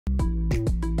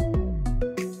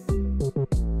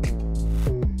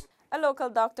Local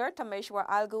doctor Tameshwar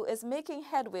Algu is making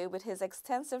headway with his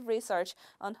extensive research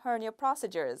on hernia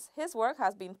procedures. His work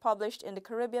has been published in the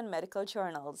Caribbean medical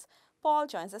journals. Paul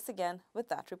joins us again with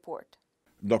that report.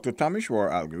 Dr. Tameshwar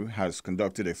Algu has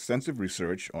conducted extensive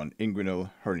research on inguinal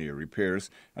hernia repairs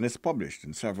and is published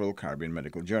in several Caribbean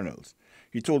medical journals.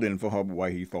 He told InfoHub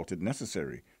why he thought it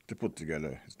necessary to put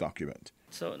together his document.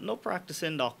 So no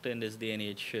practicing doctor in this day and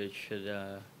age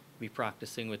should be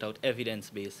practicing without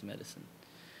evidence-based medicine.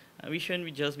 And we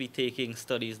shouldn't just be taking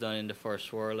studies done in the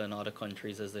first world and other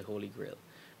countries as the holy grail.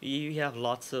 We have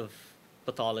lots of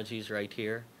pathologies right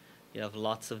here. You have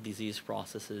lots of disease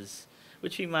processes,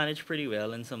 which we manage pretty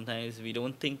well, and sometimes we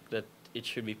don't think that it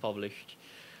should be published.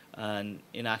 And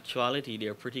in actuality,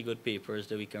 they're pretty good papers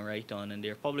that we can write on, and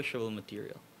they're publishable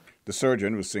material. The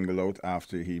surgeon was singled out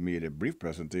after he made a brief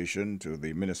presentation to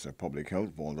the Minister of Public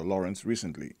Health, Valda Lawrence,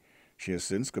 recently. She has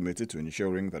since committed to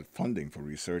ensuring that funding for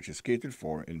research is catered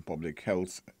for in Public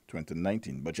Health's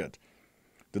 2019 budget.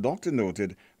 The doctor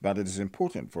noted that it is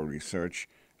important for research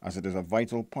as it is a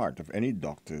vital part of any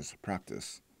doctor's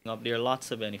practice. There are lots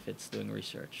of benefits doing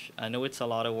research. I know it's a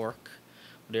lot of work,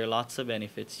 but there are lots of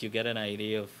benefits. You get an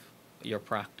idea of your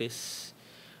practice,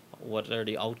 what are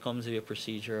the outcomes of your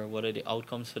procedure, what are the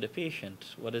outcomes for the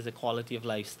patient, what is the quality of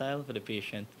lifestyle for the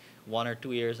patient 1 or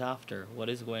 2 years after, what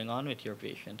is going on with your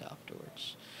patient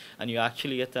afterwards. And you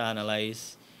actually get to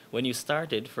analyze, when you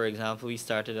started, for example, we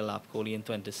started a lab coli in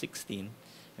 2016.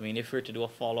 I mean, if we were to do a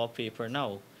follow-up paper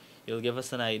now, it'll give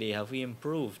us an idea, have we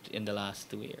improved in the last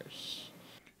 2 years?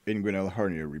 Inguinal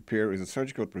hernia repair is a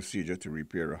surgical procedure to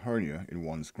repair a hernia in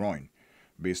one's groin.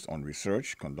 Based on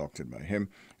research conducted by him,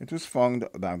 it was found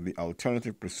that the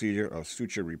alternative procedure of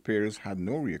suture repairs had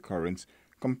no reoccurrence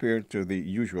compared to the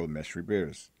usual mesh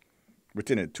repairs.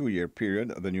 Within a 2-year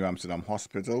period, the New Amsterdam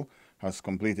Hospital has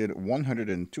completed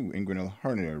 102 inguinal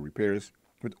hernia repairs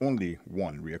with only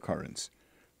 1 reoccurrence.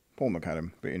 Paul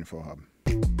McAdam for InfoHub.